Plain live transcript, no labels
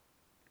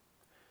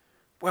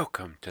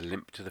Welcome to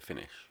Limp to the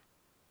Finish,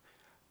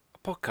 a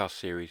podcast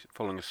series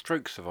following a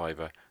stroke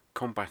survivor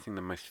combating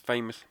the most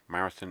famous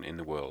marathon in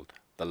the world,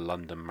 the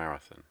London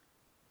Marathon.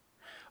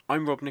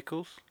 I'm Rob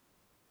Nichols.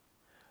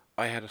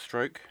 I had a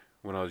stroke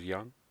when I was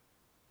young.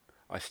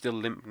 I still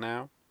limp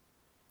now.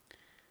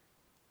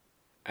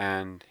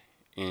 And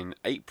in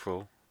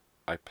April,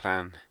 I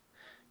plan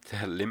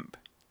to limp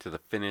to the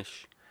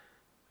finish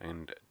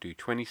and do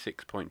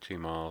 26.2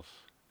 miles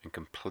and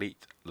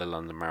complete the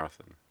London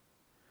Marathon.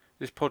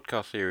 This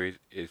podcast series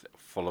is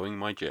following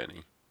my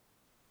journey.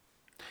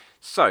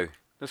 So,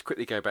 let's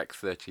quickly go back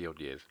 30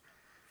 odd years.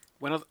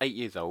 When I was 8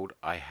 years old,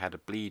 I had a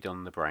bleed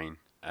on the brain,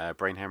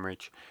 brain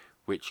hemorrhage,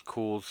 which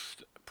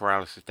caused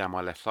paralysis down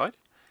my left side.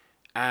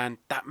 And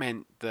that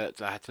meant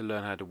that I had to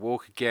learn how to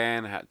walk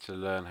again, I had to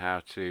learn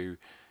how to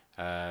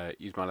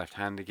use my left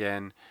hand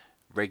again,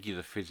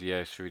 regular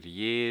physio through the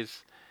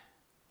years.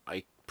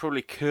 I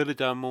probably could have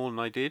done more than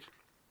I did,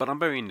 but I'm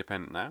very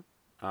independent now.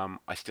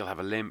 I still have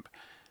a limp,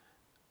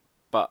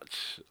 but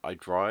I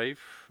drive,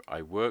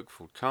 I work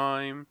full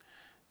time.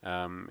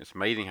 It's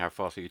amazing how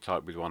fast you can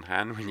type with one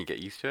hand when you get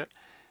used to it.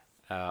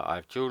 I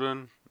have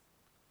children,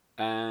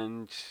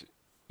 and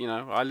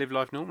I live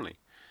life normally.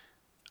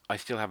 I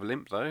still have a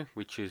limp though,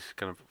 which is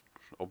kind of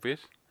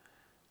obvious,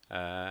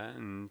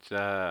 and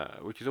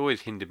which has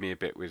always hindered me a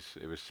bit with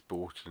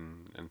sport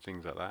and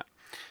things like that.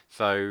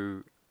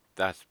 So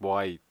that's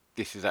why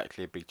this is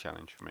actually a big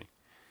challenge for me.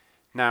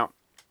 Now,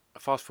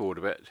 fast forward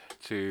a bit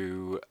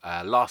to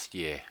last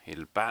year,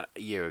 about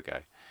a year ago,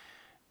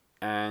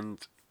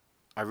 and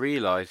I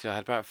realised I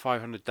had about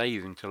 500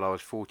 days until I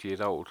was 40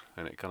 years old,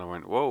 and it kind of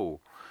went, whoa.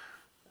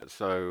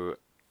 So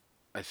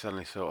I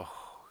suddenly thought,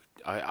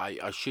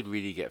 I should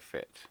really get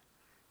fit.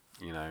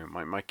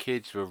 My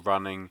kids were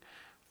running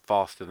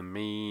faster than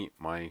me,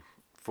 my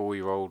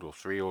 4-year-old or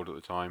 3-year-old at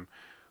the time,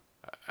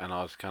 and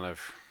I was kind of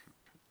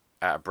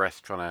out of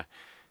breath trying to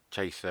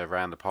chase her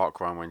around the park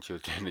run when she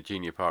was doing the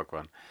junior park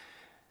run.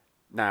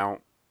 Now,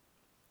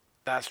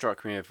 that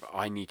struck me as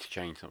I need to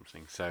change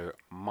something. So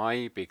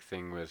my big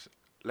thing was,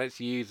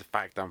 let's use the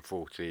fact I'm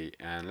 40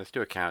 and let's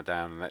do a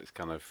countdown and let's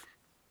kind of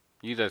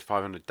use those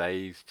 500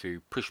 days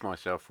to push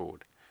myself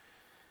forward.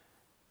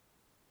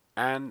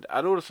 And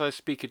I'd also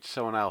speak to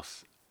someone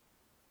else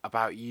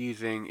about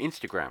using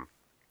Instagram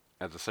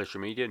as a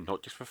social media,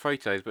 not just for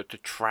photos, but to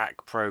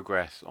track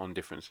progress on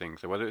different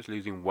things. So whether it's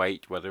losing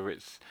weight, whether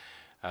it's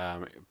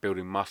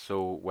building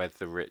muscle,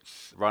 whether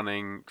it's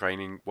running,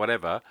 training,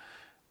 whatever,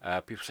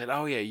 people said,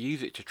 oh yeah,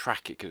 use it to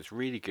track it because it's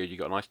really good. You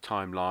got a nice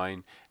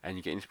timeline and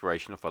you get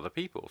inspiration off other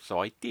people.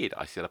 So I did.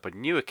 I set up a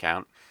new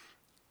account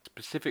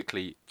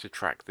specifically to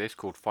track this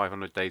called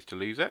 500 Days to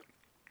Lose It.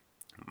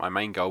 My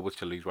main goal was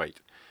to lose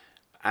weight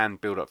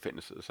and build up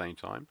fitness at the same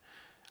time.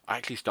 I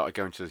actually started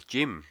going to this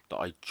gym that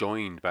I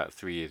joined about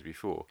 3 years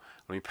before.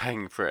 I've been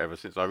paying for it ever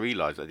since. I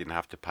realised I didn't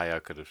have to pay. I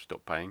could have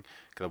stopped paying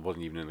because I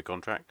wasn't even in the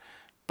contract.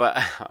 But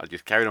I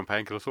just carried on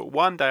paying because I thought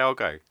one day I'll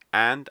go.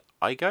 And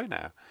I go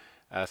now.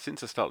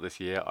 Since the start of this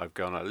year, I've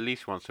gone at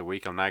least once a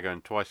week. I'm now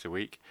going twice a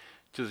week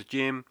to the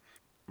gym,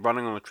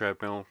 running on the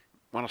treadmill.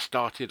 When I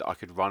started, I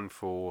could run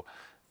for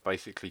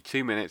basically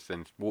 2 minutes,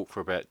 then walk for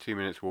a bit, 2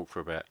 minutes, walk for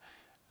a bit.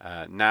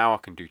 Now I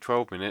can do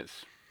 12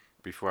 minutes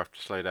before I have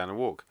to slow down and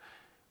walk,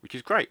 which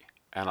is great.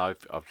 And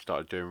I've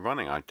started doing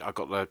running. I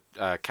got the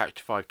Couch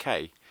to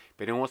 5K.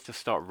 If anyone wants to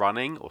start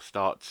running or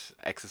start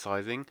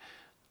exercising,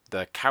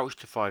 the Couch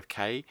to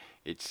 5K,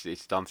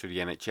 it's done through the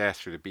NHS,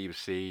 through the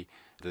BBC.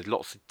 There's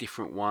lots of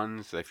different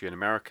ones. So if you're in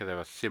America, there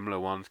are similar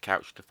ones,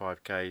 Couch to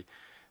 5K,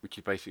 which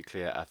is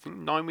basically I think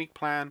 9-week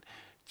plan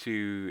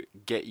to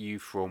get you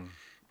from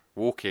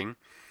walking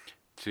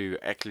to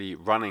actually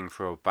running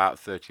for about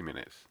 30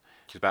 minutes,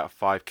 which is about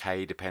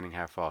 5K depending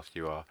how fast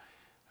you are.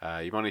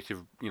 You might need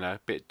to, do a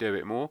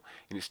bit more,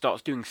 and it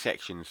starts doing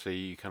sections. So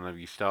you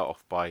start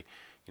off by,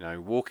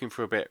 walking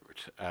for a bit,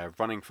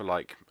 running for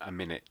like a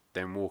minute,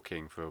 then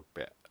walking for a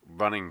bit,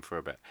 running for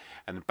a bit,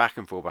 and back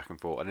and forth,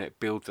 and it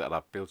builds it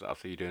up. So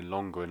you're doing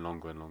longer and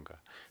longer and longer.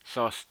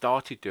 So I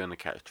started doing the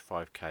Couch to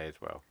 5K as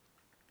well.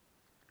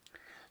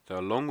 So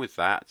along with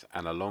that,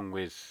 and along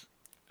with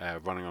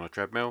running on a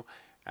treadmill,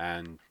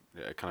 and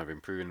kind of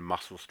improving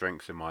muscle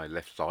strength in my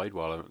left side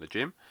while I'm at the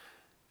gym,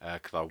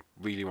 because I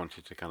really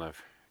wanted to kind of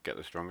get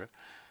the stronger.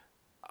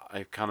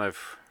 I've kind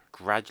of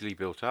gradually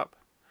built up,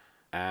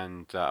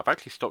 and I've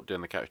actually stopped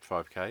doing the Couch to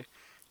 5K.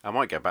 I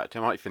might go back to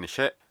it, I might finish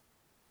it,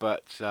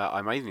 but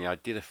amazingly, I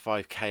did a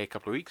 5K a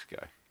couple of weeks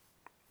ago.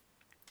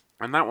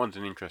 And that one's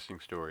an interesting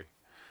story.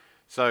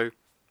 So,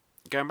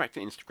 going back to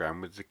Instagram,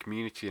 with the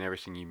community and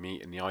everything you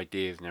meet and the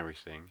ideas and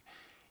everything,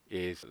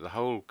 is the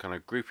whole kind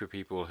of group of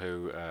people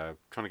who are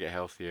trying to get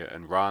healthier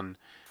and run.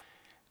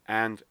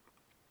 And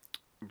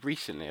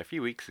recently, a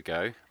few weeks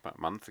ago, about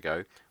a month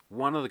ago,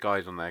 one of the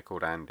guys on there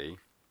called Andy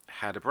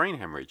had a brain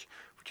hemorrhage,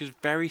 which is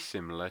very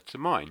similar to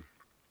mine.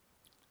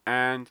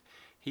 And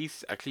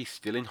he's actually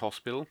still in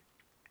hospital.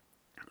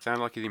 Sounds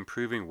like he's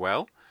improving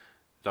well,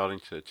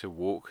 starting to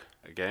walk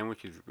again,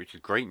 which is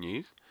great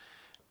news.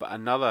 But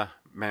another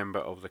member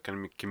of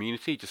the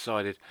community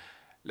decided,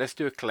 let's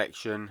do a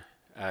collection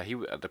At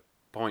the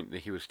point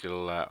that he was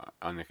still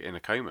in a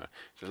coma.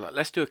 So like,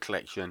 let's do a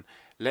collection.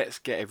 Let's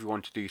get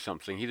everyone to do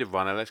something. He's a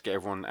runner. Let's get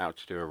everyone out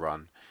to do a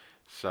run.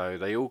 So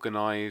they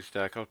organised.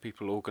 A couple of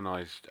people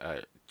organised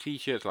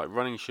T-shirts, like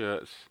running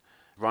shirts,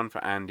 Run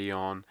for Andy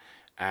on,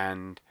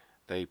 and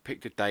they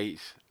picked a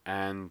date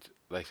and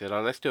they said,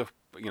 "Oh, let's do a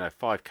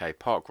 5k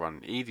park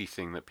run, easy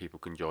thing that people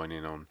can join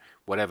in on,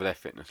 whatever their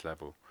fitness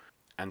level."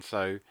 And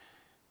so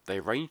they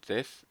arranged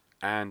this,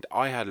 and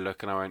I had a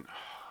look and I went,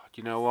 oh,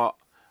 "Do you know what?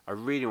 I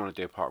really want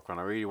to do a park run.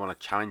 I really want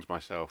to challenge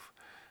myself,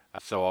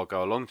 so I'll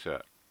go along to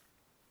it."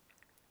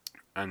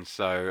 And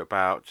so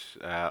about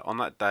on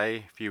that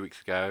day, a few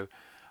weeks ago,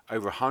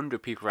 over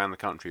 100 people around the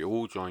country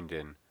all joined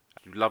in.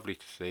 Lovely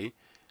to see.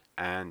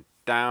 And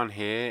down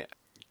here,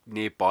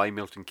 nearby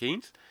Milton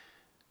Keynes,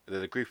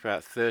 there's a group of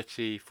about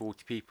 30,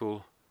 40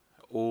 people,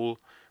 all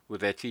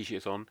with their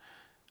t-shirts on.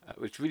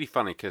 It's really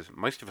funny because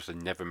most of us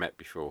had never met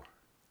before.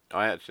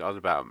 I was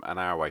about an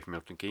hour away from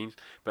Milton Keynes,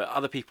 but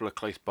other people are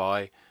close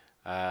by,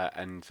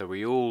 and so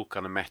we all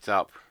kind of met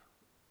up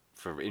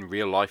in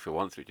real life for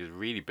once, which is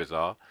really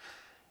bizarre.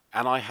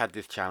 And I had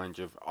this challenge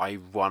of I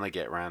want to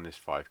get around this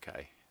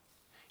 5k.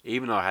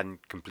 Even though I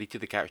hadn't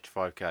completed the Couch to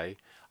 5k,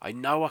 I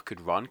know I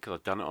could run because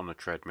I'd done it on a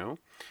treadmill,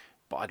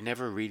 but I'd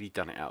never really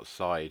done it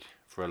outside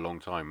for a long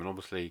time. And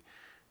obviously,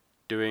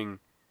 doing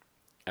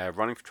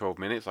running for 12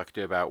 minutes, I could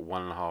do about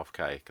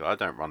 1.5k because I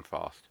don't run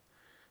fast.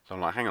 So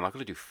I'm like, hang on, I've got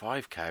to do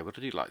 5k. I've got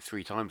to do like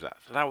 3 times that.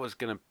 So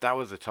that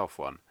was a tough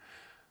one.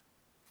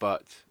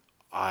 But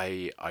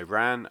I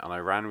ran, and I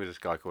ran with this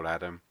guy called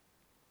Adam,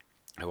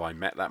 who I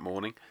met that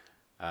morning,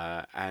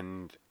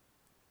 and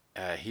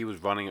he was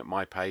running at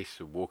my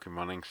pace, walking,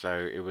 running. So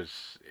it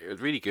was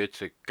really good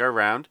to go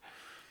around.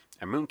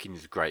 And Milton Keynes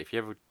is great. If you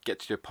ever get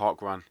to do a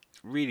park run, it's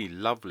really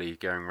lovely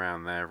going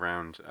around there,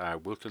 around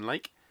Wilton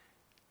Lake.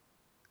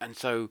 And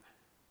so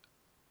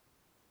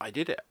I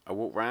did it. I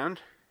walked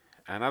round,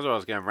 and as I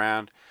was going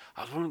round,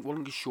 I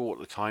wasn't sure what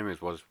the time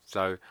was.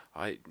 So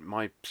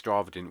my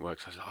Strava didn't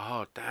work. So I was like,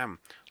 oh damn!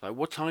 Like,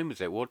 what time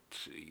is it? What,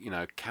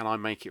 can I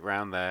make it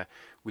round there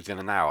within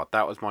an hour?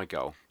 That was my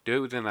goal. Do it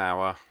within an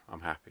hour.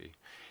 I'm happy.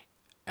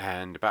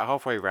 And about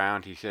halfway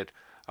round, he said,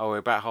 "Oh, we're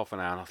about half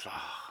an hour." And I was like,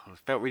 I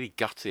felt really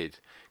gutted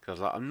because I was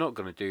like, I'm not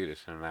going to do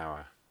this in an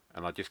hour.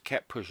 And I just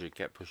kept pushing.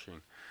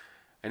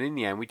 And in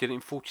the end, we did it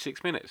in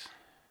 46 minutes.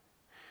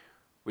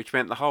 Which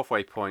meant the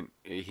halfway point,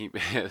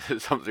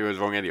 something was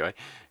wrong anyway,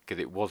 because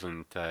it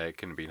wasn't. It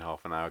couldn't have been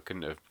half an hour. I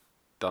couldn't have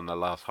done the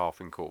last half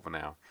in quarter of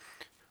an hour.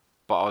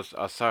 But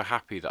I was so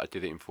happy that I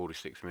did it in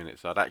 46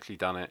 minutes. I'd actually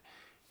done it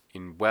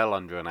in well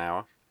under an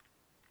hour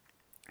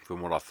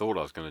from what I thought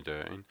I was going to do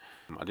it in.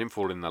 I didn't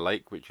fall in the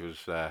lake, which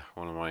was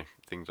one of my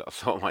things that I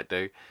thought I might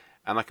do,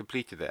 and I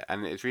completed it.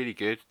 And it's really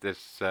good. There's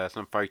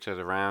some photos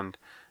around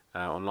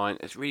online.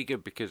 It's really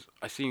good because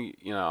I see,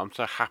 I'm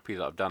so happy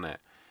that I've done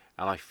it.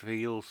 And I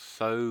feel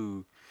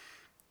so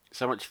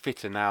much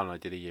fitter now than I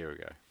did a year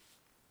ago.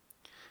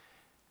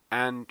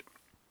 And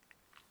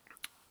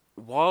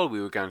while we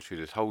were going through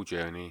this whole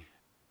journey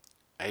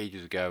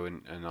ages ago,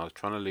 and I was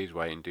trying to lose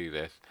weight and do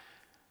this,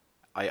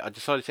 I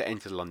decided to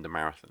enter the London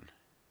Marathon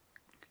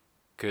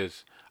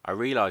because I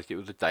realised it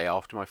was the day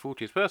after my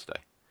 40th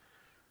birthday,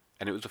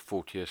 and it was the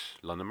 40th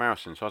London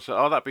Marathon. So I said,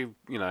 oh, that'd be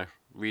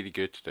really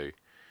good to do.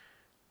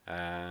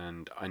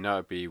 And I know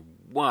it'd be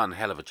one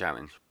hell of a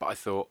challenge, but I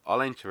thought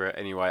I'll enter it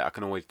anyway. I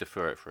can always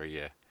defer it for a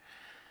year.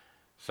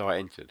 So I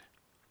entered.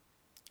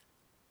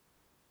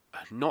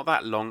 Not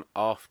that long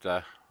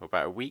after,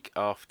 about a week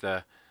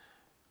after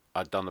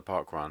I'd done the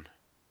park run,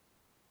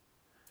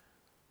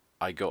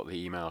 I got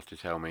the email to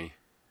tell me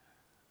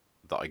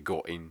that I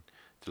got in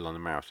to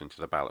London Marathon,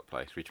 to the ballot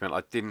place, which meant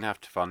I didn't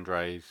have to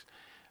fundraise.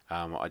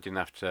 I didn't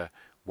have to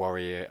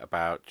worry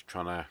about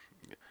trying to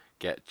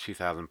get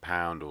 £2,000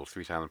 or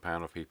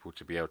 £3,000 of people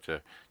to be able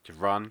to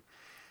run,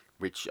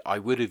 which I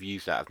would have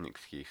used that as an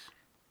excuse.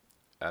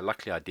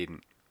 Luckily I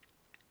didn't.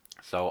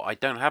 So I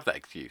don't have that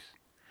excuse.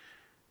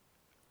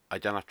 I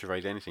don't have to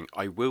raise anything.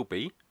 I will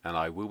be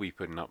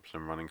putting up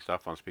some running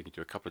stuff. I'm speaking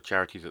to a couple of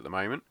charities at the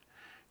moment.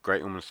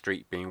 Great Ormond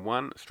Street being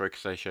one, Stroke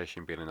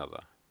Association being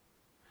another.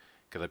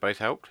 Because they both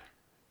helped,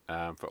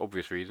 for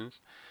obvious reasons.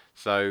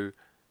 So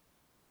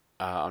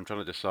I'm trying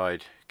to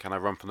decide, can I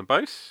run for them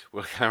both?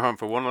 Well, can I run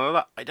for one or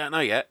another? I don't know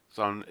yet,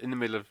 so I'm in the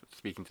middle of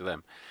speaking to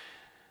them.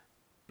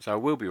 So I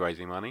will be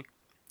raising money,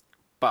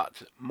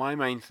 but my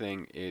main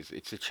thing is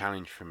it's a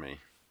challenge for me.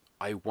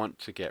 I want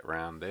to get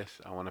round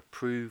this. I want to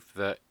prove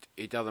that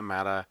it doesn't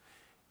matter,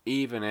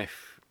 even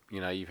if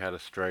you've had a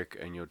stroke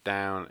and you're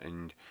down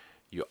and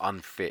you're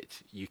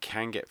unfit, you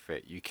can get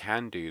fit. You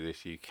can do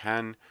this. You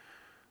can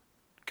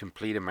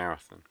complete a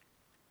marathon.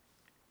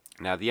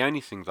 Now, the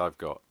only things I've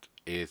got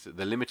is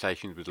the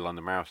limitations with the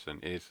London Marathon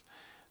is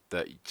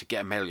that to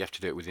get a medal you have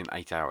to do it within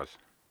 8 hours.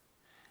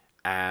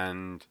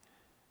 And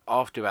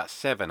after about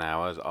 7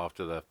 hours,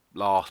 after the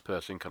last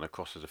person kind of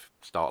crosses the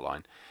start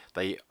line,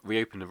 they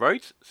reopen the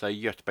roads, so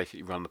you have to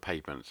basically run the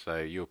pavement, so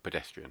you're a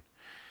pedestrian.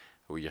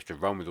 Or you have to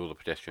run with all the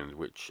pedestrians,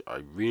 which I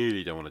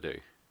really don't want to do.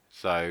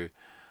 So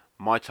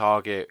my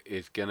target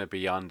is going to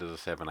be under the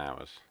 7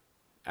 hours.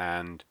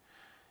 And,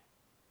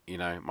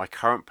 my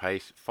current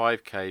pace,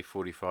 5k,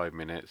 45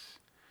 minutes,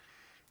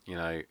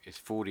 it's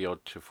 40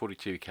 odd to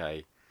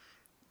 42k.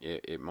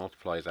 It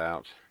multiplies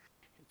out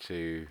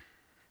to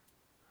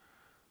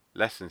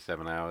less than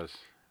 7 hours,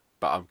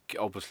 but I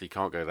obviously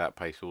can't go that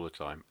pace all the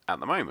time at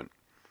the moment.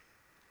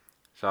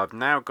 So I've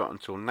now got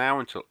until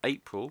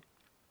April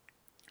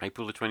the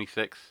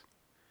 26th,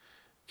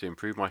 to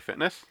improve my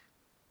fitness,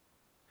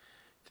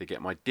 to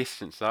get my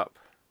distance up,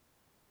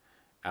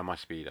 and my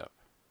speed up.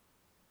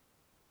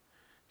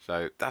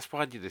 So that's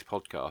why I did this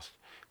podcast,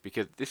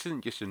 because this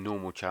isn't just a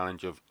normal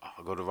challenge of,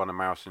 I've got to run a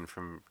marathon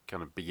from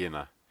kind of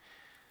beginner.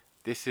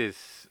 This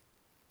is,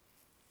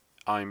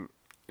 I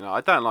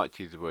don't like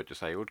to use the word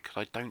disabled because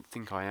I don't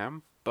think I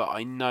am, but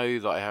I know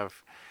that I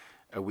have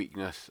a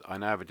weakness, I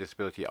know I have a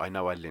disability, I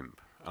know I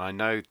limp, and I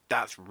know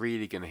that's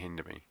really going to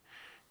hinder me,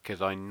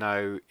 because I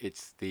know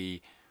it's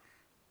the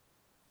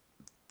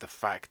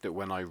fact that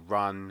when I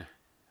run,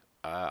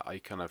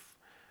 I kind of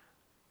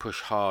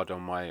push hard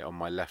on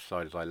my left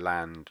side as I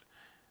land,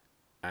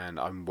 and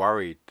I'm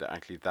worried that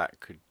actually that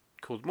could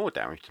cause more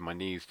damage to my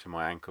knees, to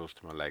my ankles,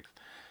 to my legs.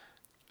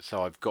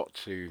 So I've got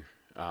to.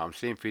 I'm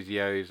seeing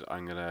physios.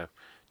 I'm gonna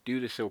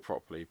do this all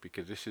properly,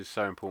 because this is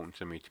so important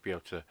to me, to be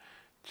able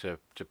to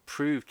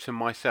prove to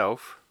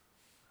myself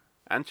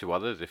and to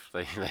others, if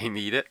they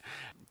need it,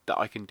 that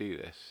I can do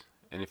this.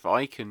 And if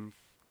I can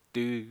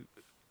do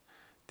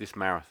this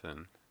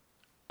marathon,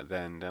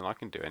 then I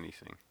can do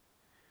anything.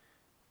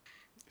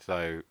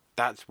 So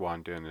that's why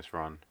I'm doing this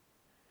run,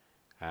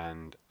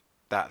 and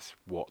that's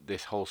what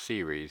this whole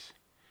series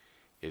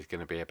is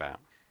going to be about.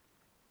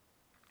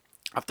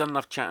 I've done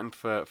enough chatting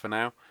for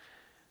now.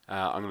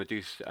 I'm going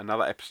to do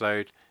another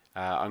episode.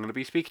 I'm going to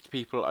be speaking to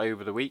people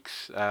over the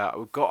weeks.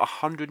 We've got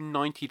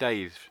 190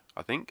 days,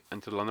 I think,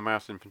 until the London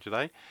Marathon from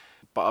today.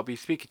 But I'll be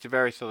speaking to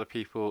various other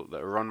people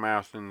that run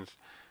marathons,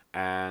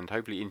 and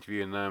hopefully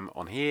interviewing them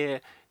on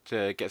here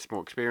to get some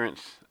more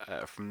experience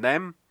from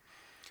them,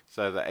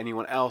 so that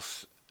anyone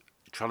else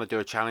trying to do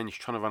a challenge,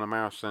 trying to run a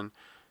marathon,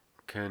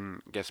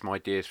 can get some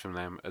ideas from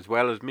them, as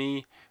well as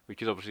me,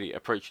 which is obviously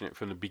approaching it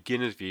from the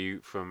beginner's view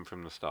from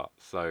the start.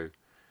 So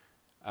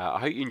I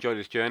hope you enjoy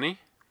this journey.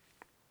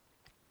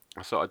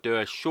 I thought I'd do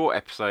a short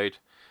episode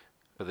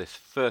for this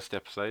first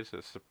episode, so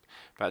it's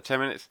about 10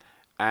 minutes,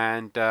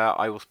 and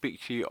I will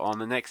speak to you on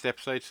the next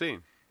episode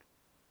soon.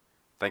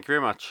 Thank you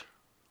very much.